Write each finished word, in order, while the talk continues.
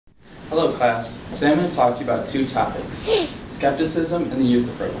Hello class. Today I'm going to talk to you about two topics, skepticism and the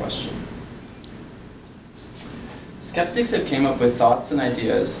Euthyphro question. Skeptics have came up with thoughts and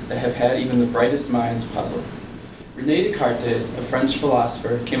ideas that have had even the brightest minds puzzled. René Descartes, a French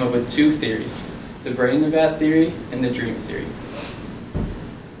philosopher, came up with two theories, the brain of that theory and the dream theory.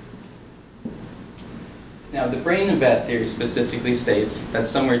 Now, the brain of that theory specifically states that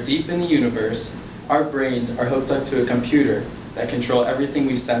somewhere deep in the universe, our brains are hooked up to a computer that control everything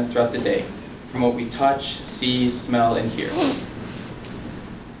we sense throughout the day, from what we touch, see, smell, and hear.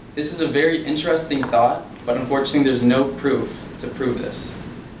 This is a very interesting thought, but unfortunately there's no proof to prove this.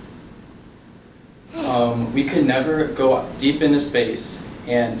 We could never go deep into space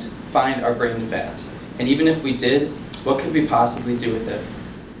and find our brain of that. And even if we did, what could we possibly do with it?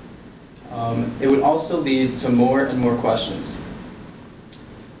 It would also lead to more and more questions.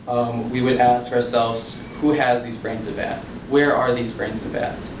 We would ask ourselves, who has these brains of that? Where are these brains of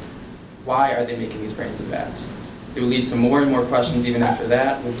that? Why are they making these brains of that? It would lead to more and more questions even after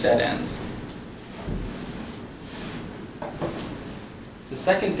that, with dead ends. The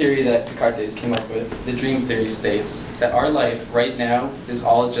second theory that Descartes came up with, the dream theory, states that our life right now is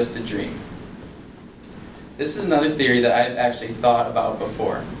all just a dream. This is another theory that I've actually thought about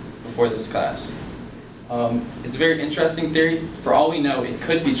before this class. It's a very interesting theory. For all we know, it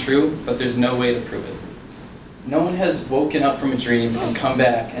could be true, but there's no way to prove it. No one has woken up from a dream and come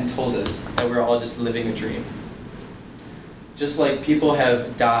back and told us that we're all just living a dream. Just like people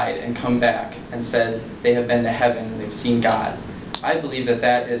have died and come back and said they have been to heaven and they've seen God. I believe that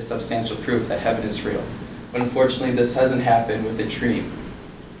that is substantial proof that heaven is real. But unfortunately, this hasn't happened with a dream.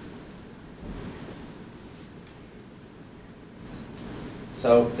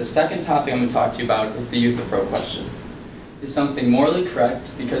 So the second topic I'm going to talk to you about is the Euthyphro question. Is something morally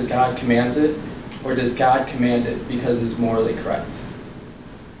correct because God commands it, or does God command it because it's morally correct?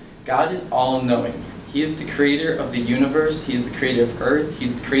 God is all-knowing. He is the creator of the universe, He is the creator of earth,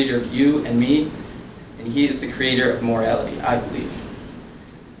 He's the creator of you and me, and He is the creator of morality, I believe.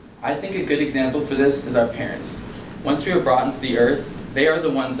 I think a good example for this is our parents. Once we are brought into the earth, they are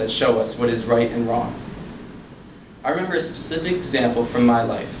the ones that show us what is right and wrong. I remember a specific example from my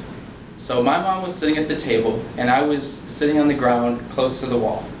life. So my mom was sitting at the table, and I was sitting on the ground close to the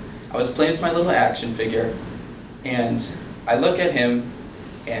wall. I was playing with my little action figure, and I look at him,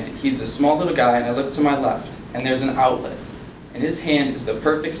 and he's a small little guy, and I look to my left, and there's an outlet. And his hand is the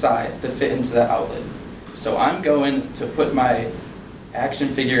perfect size to fit into the outlet. So I'm going to put my action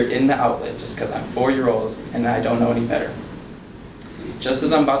figure in the outlet just because I'm 4 years old and I don't know any better. Just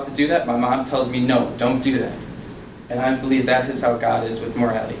as I'm about to do that, my mom tells me, no, don't do that. And I believe that is how God is with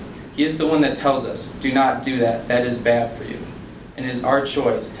morality. He is the one that tells us, do not do that, that is bad for you. And it is our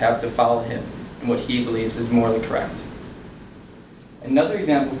choice to have to follow Him and what He believes is morally correct. Another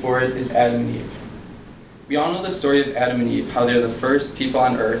example for it is Adam and Eve. We all know the story of Adam and Eve, how they're the first people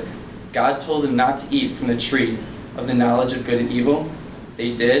on earth. God told them not to eat from the tree of the knowledge of good and evil.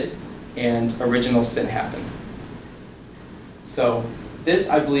 They did, and original sin happened. So this,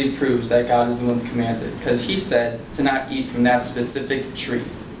 I believe, proves that God is the one that commands it, because He said to not eat from that specific tree.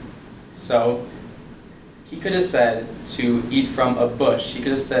 So He could have said to eat from a bush. He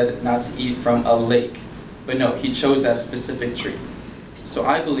could have said not to eat from a lake. But no, He chose that specific tree. So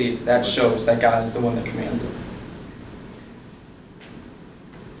I believe that shows that God is the one that commands it.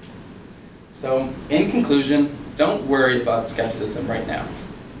 So, in conclusion, don't worry about skepticism right now.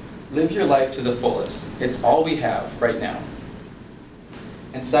 Live your life to the fullest. It's all we have right now.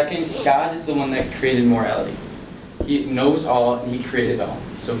 And second, God is the one that created morality. He knows all and He created all,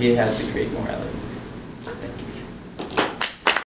 so He had to create morality.